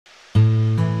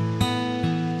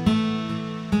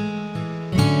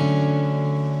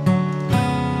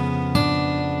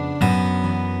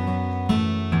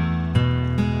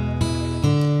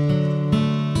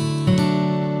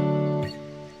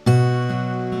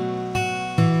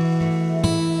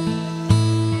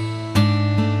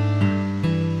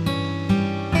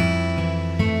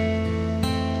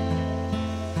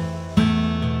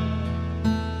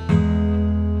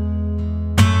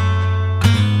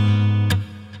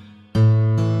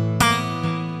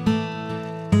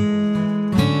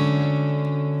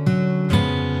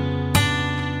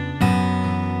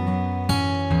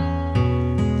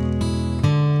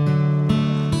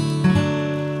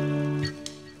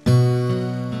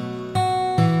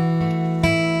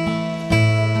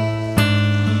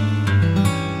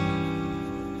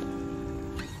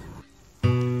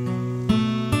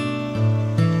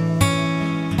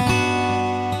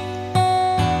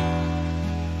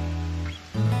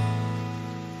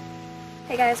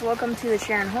Hey guys, welcome to the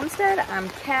Sharon Homestead. I'm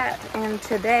Kat, and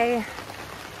today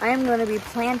I am going to be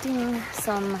planting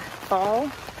some fall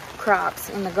crops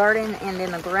in the garden and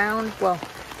in the ground. Well,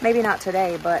 maybe not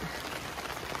today, but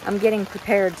I'm getting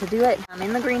prepared to do it. I'm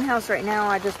in the greenhouse right now.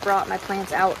 I just brought my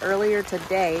plants out earlier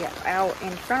today, out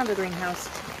in front of the greenhouse.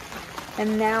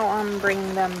 And now I'm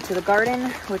bringing them to the garden,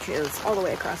 which is all the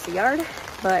way across the yard.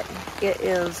 But it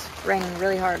is raining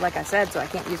really hard, like I said, so I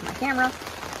can't use my camera.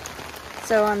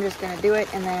 So I'm just going to do it,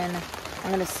 and then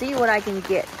I'm going to see what I can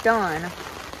get done.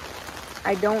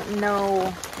 I don't know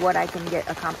what I can get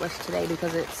accomplished today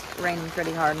because it's raining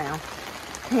pretty hard now.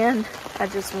 And I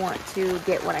just want to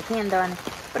get what I can done.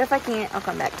 But if I can't, I'll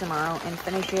come back tomorrow and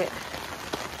finish it.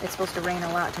 It's supposed to rain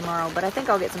a lot tomorrow, but I think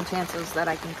I'll get some chances that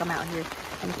I can come out here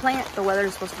and plant. The weather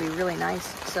is supposed to be really nice,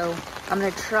 so I'm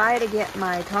going to try to get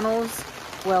my tunnels.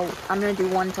 Well, I'm going to do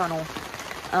one tunnel.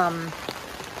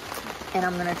 And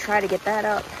I'm going to try to get that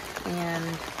up,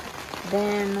 and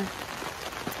then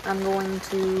I'm going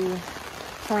to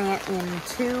plant in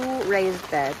 2 raised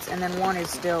beds, and then one is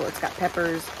still, it's got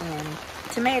peppers and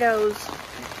tomatoes,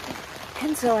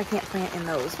 and so I can't plant in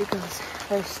those because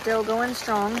they're still going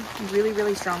strong,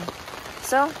 really strong.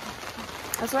 So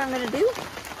that's what I'm going to do,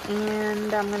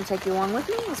 and I'm going to take you along with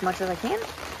me as much as I can.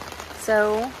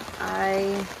 So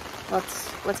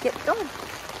let's get going.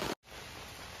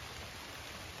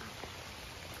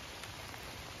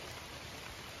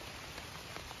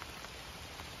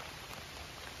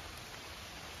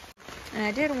 And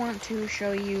I did want to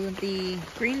show you the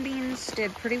green beans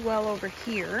did pretty well over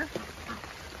here.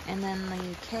 And then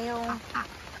the kale.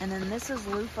 And then this is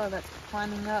loofah that's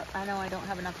climbing up. I know I don't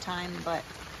have enough time, but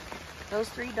those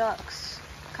 3 ducks,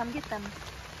 come get them.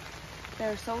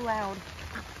 They're so loud.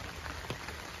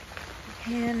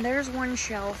 And there's one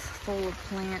shelf full of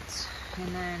plants.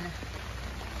 And then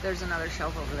there's another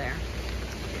shelf over there.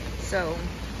 So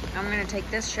I'm going to take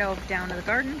this shelf down to the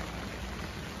garden.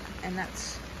 And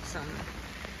that's some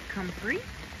comfrey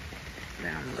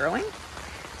that I'm growing.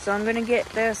 So I'm gonna get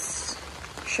this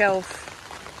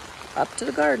shelf up to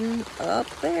the garden, up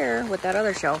there with that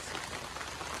other shelf,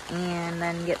 and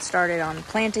then get started on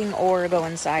planting or go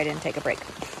inside and take a break.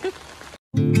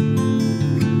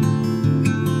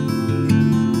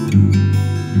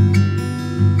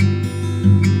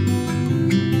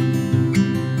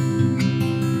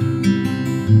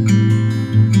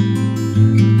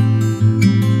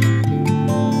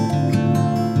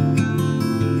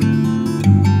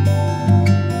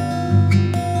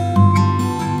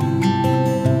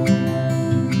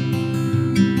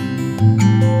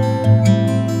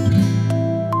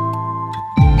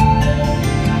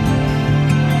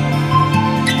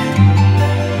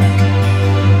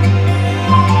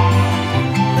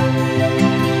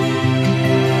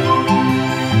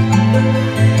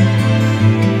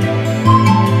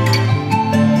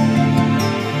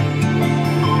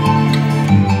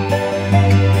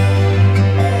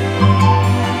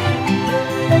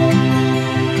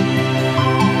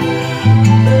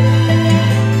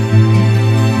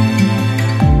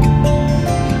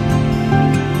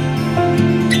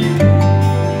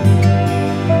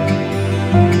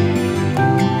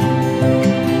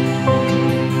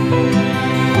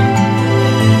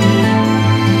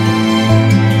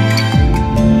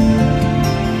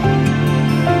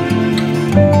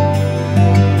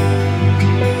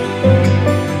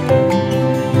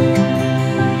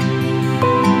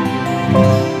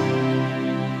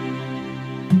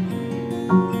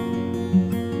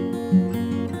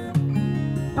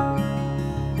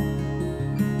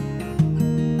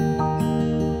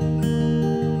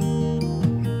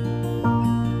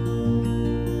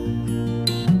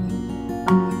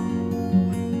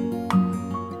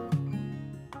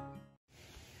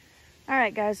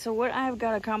 Alright guys, so what I've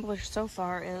got accomplished so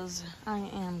far is I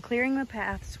am clearing the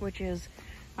paths, which is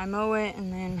I mow it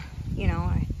and then, you know,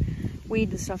 I weed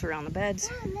the stuff around the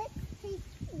beds. Mom, let's take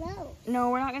those.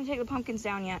 No, we're not going to take the pumpkins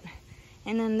down yet.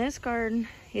 And then this garden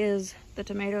is the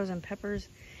tomatoes and peppers,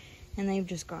 and they've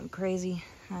just gone crazy,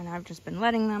 and I've just been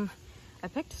letting them. I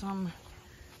picked some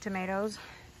tomatoes.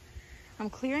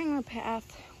 I'm clearing the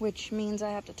path, which means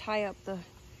I have to tie up the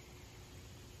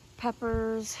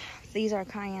peppers. These are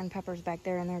cayenne peppers back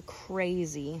there, and they're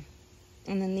crazy.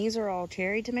 And then these are all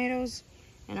cherry tomatoes,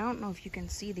 and I don't know if you can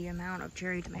see the amount of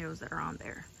cherry tomatoes that are on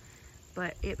there,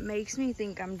 but it makes me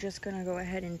think I'm just gonna go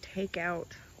ahead and take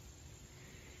out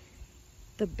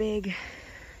the big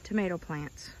tomato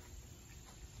plants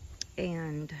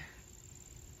and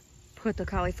put the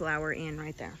cauliflower in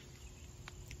right there.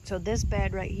 So this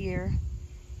bed right here,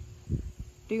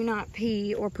 do not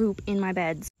pee or poop in my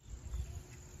beds.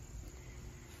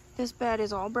 This bed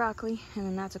is all broccoli, and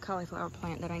then that's a cauliflower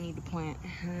plant that I need to plant.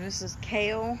 And this is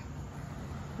kale.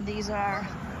 These are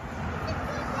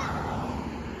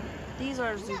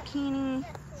zucchini.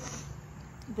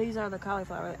 These are the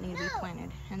cauliflower that need to be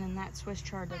planted. And then that Swiss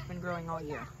chard that's been growing all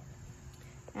year.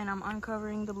 And I'm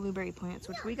uncovering the blueberry plants,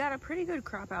 which we got a pretty good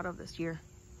crop out of this year.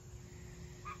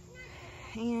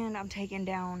 And I'm taking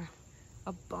down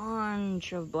a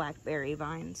bunch of blackberry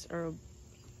vines, or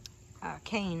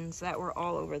canes that were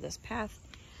all over this path.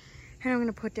 And I'm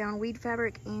gonna put down weed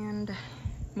fabric and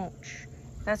mulch.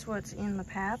 That's what's in the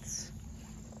paths.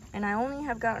 And I only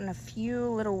have gotten a few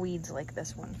little weeds like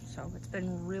this one, so it's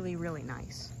been really, really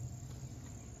nice.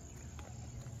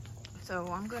 So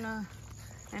I'm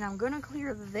gonna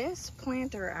clear this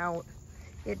planter out.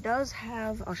 It does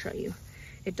have, I'll show you,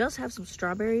 it does have some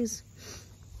strawberries,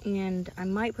 and I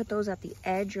might put those at the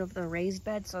edge of the raised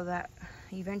bed so that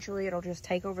eventually it'll just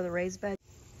take over the raised bed.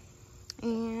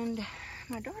 And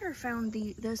my daughter found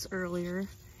this earlier,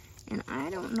 and I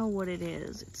don't know what it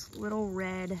is. It's little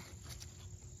red,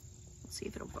 let's see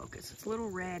if it'll focus. It's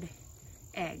little red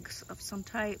eggs of some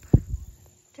type.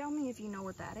 Tell me if you know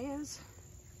what that is.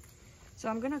 So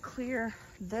I'm gonna clear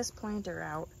this planter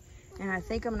out, and I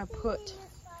think I'm gonna put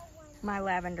my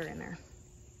lavender in there.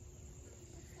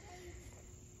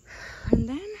 And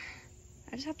then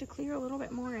I just have to clear a little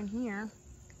bit more in here.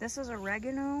 This is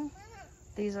oregano.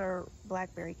 These are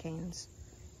blackberry canes.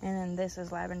 And then this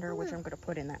is lavender, which I'm gonna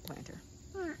put in that planter.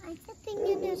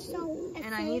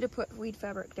 And I need to put weed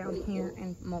fabric down here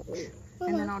and mulch.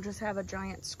 And then I'll just have a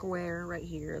giant square right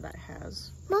here that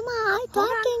has... Mama, I'm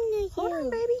talking to you. Hold on,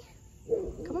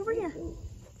 baby. Come over here.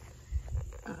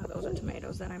 Those are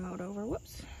tomatoes that I mowed over.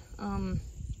 Whoops.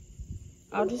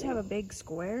 I'll just have a big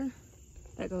square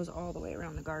that goes all the way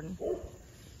around the garden.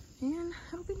 And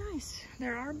it'll be nice.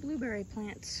 There are blueberry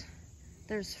plants.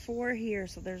 There's 4 here,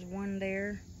 so there's one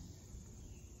there.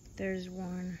 There's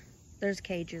one. There's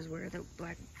cages where the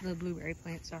blueberry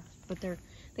plants are, but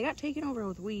they got taken over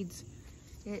with weeds.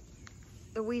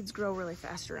 The weeds grow really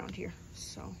fast around here,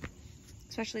 so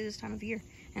especially this time of year.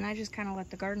 And I just kind of let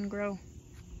the garden grow.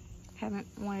 Haven't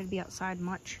wanted to be outside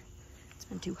much. It's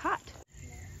been too hot.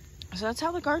 So that's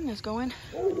how the garden is going.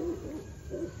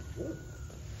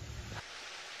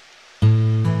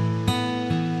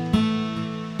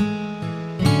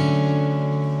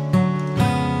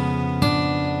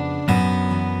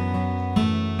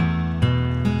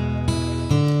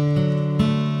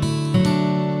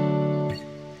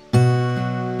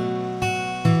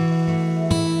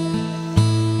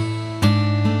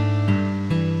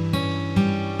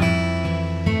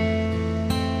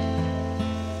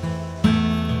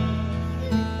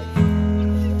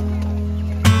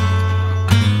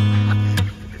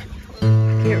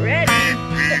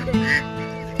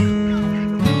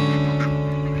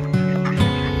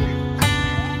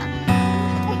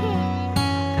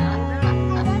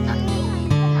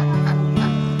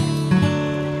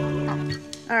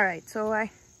 So I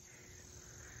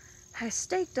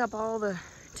staked up all the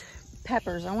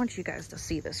peppers. I want you guys to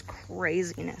see this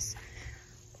craziness.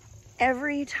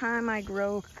 Every time I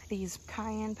grow these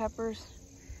cayenne peppers,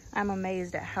 I'm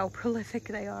amazed at how prolific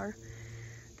they are.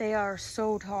 They are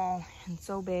so tall and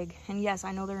so big. And yes,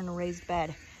 I know they're in a raised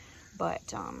bed,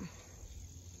 but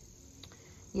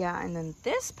yeah. And then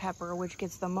this pepper, which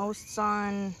gets the most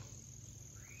sun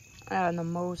and the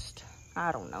most,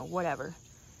 I don't know, whatever.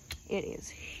 It is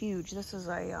huge. This is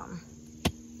a,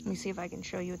 let me see if I can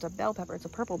show you. It's a bell pepper. It's a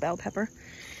purple bell pepper.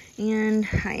 And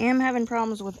I am having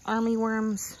problems with army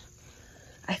worms.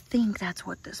 I think that's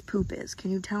what this poop is. Can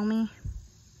you tell me?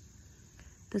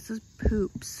 This is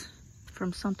poops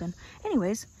from something.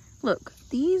 Anyways, look.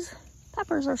 These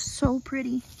peppers are so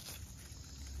pretty.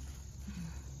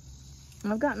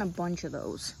 And I've gotten a bunch of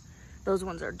those. Those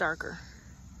ones are darker.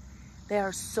 They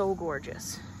are so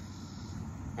gorgeous.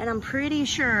 And I'm pretty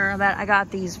sure that I got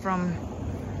these from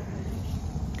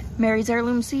Mary's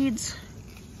Heirloom Seeds.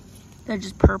 They're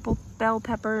just purple bell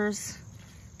peppers.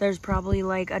 There's probably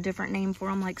like a different name for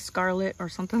them, like scarlet or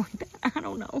something like that. I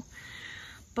don't know.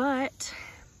 But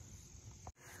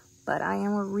I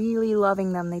am really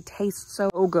loving them. They taste so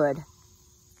good.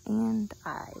 And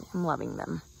I am loving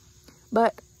them.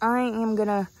 But I am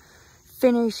gonna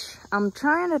finish. I'm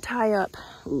trying to tie up.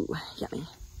 Ooh, yummy.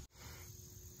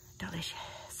 Delicious.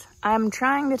 I'm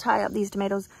trying to tie up these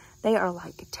tomatoes. They are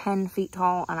like 10 feet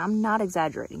tall, and I'm not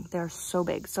exaggerating. They're so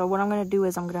big. So what I'm going to do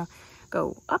is I'm going to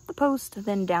go up the post,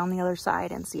 then down the other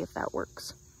side and see if that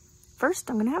works.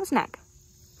 First, I'm going to have a snack.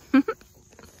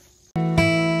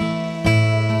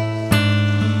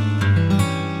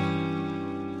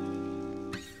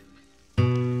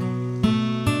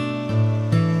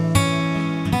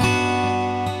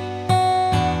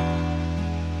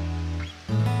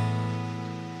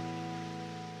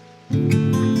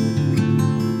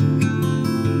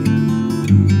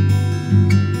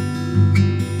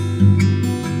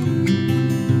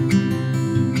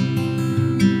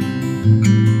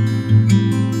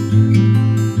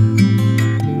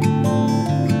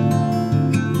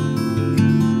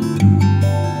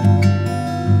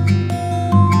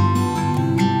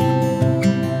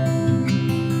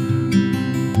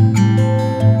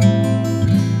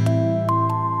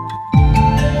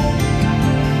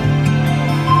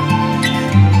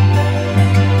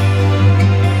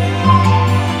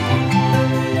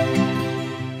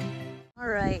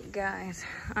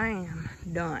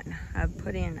 done. I've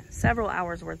put in several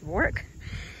hours worth of work.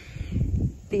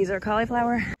 These are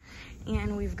cauliflower,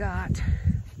 and we've got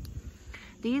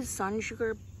these sun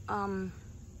sugar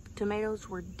tomatoes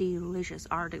were delicious,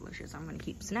 are delicious. I'm gonna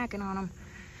keep snacking on them.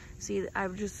 See, I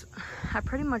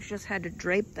pretty much just had to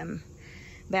drape them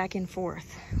back and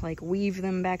forth, like weave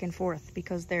them back and forth,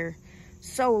 because they're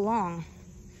so long,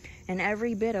 and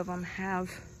every bit of them have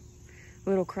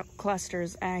little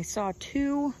clusters. I saw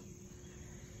 2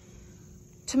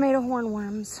 tomato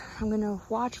hornworms. I'm gonna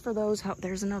watch for those. Oh,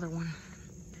 there's another one.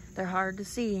 They're hard to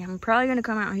see. I'm probably gonna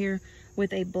come out here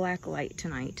with a black light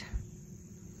tonight,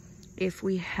 if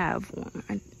we have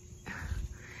one.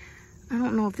 I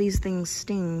don't know if these things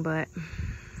sting, but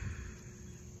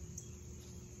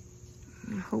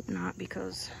I hope not,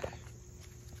 because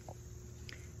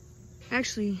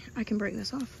actually I can break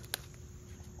this off.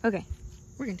 Okay,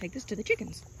 we're gonna take this to the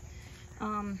chickens.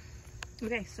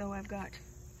 Okay, so I've got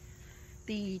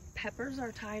the peppers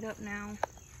are tied up now.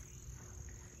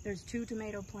 There's 2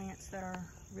 tomato plants that are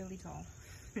really tall.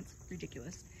 It's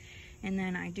ridiculous. And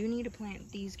then I do need to plant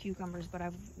these cucumbers, but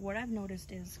what I've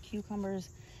noticed is cucumbers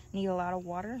need a lot of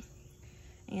water,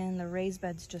 and the raised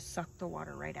beds just suck the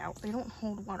water right out. They don't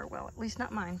hold water well, at least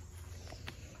not mine.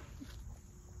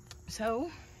 So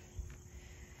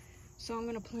I'm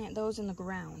gonna plant those in the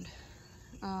ground.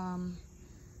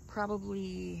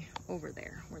 Probably over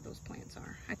there where those plants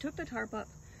are. I took the tarp up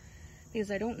because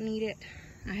I don't need it.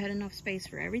 I had enough space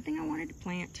for everything I wanted to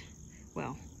plant.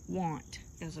 Well, want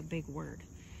is a big word.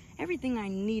 Everything I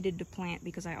needed to plant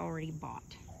because I already bought.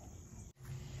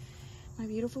 My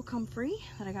beautiful comfrey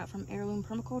that I got from Heirloom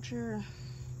Permaculture.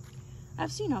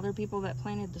 I've seen other people that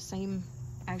planted the same.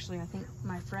 Actually, I think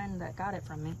my friend that got it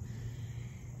from me,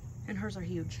 and hers are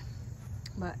huge,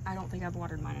 but I don't think I've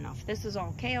watered mine enough. This is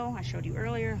all kale I showed you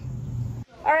earlier.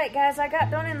 All right, guys, I got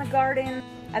done in the garden.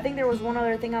 I think there was one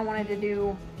other thing I wanted to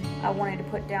do. I wanted to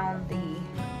put down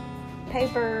the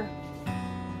paper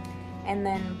and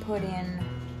then put in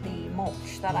the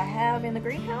mulch that I have in the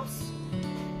greenhouse.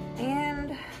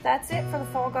 And that's it for the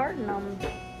fall garden. I'm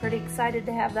pretty excited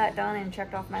to have that done and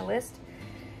checked off my list.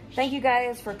 Thank you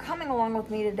guys for coming along with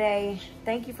me today.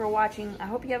 Thank you for watching. I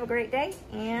hope you have a great day,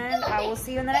 and I will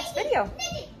see you in the next video.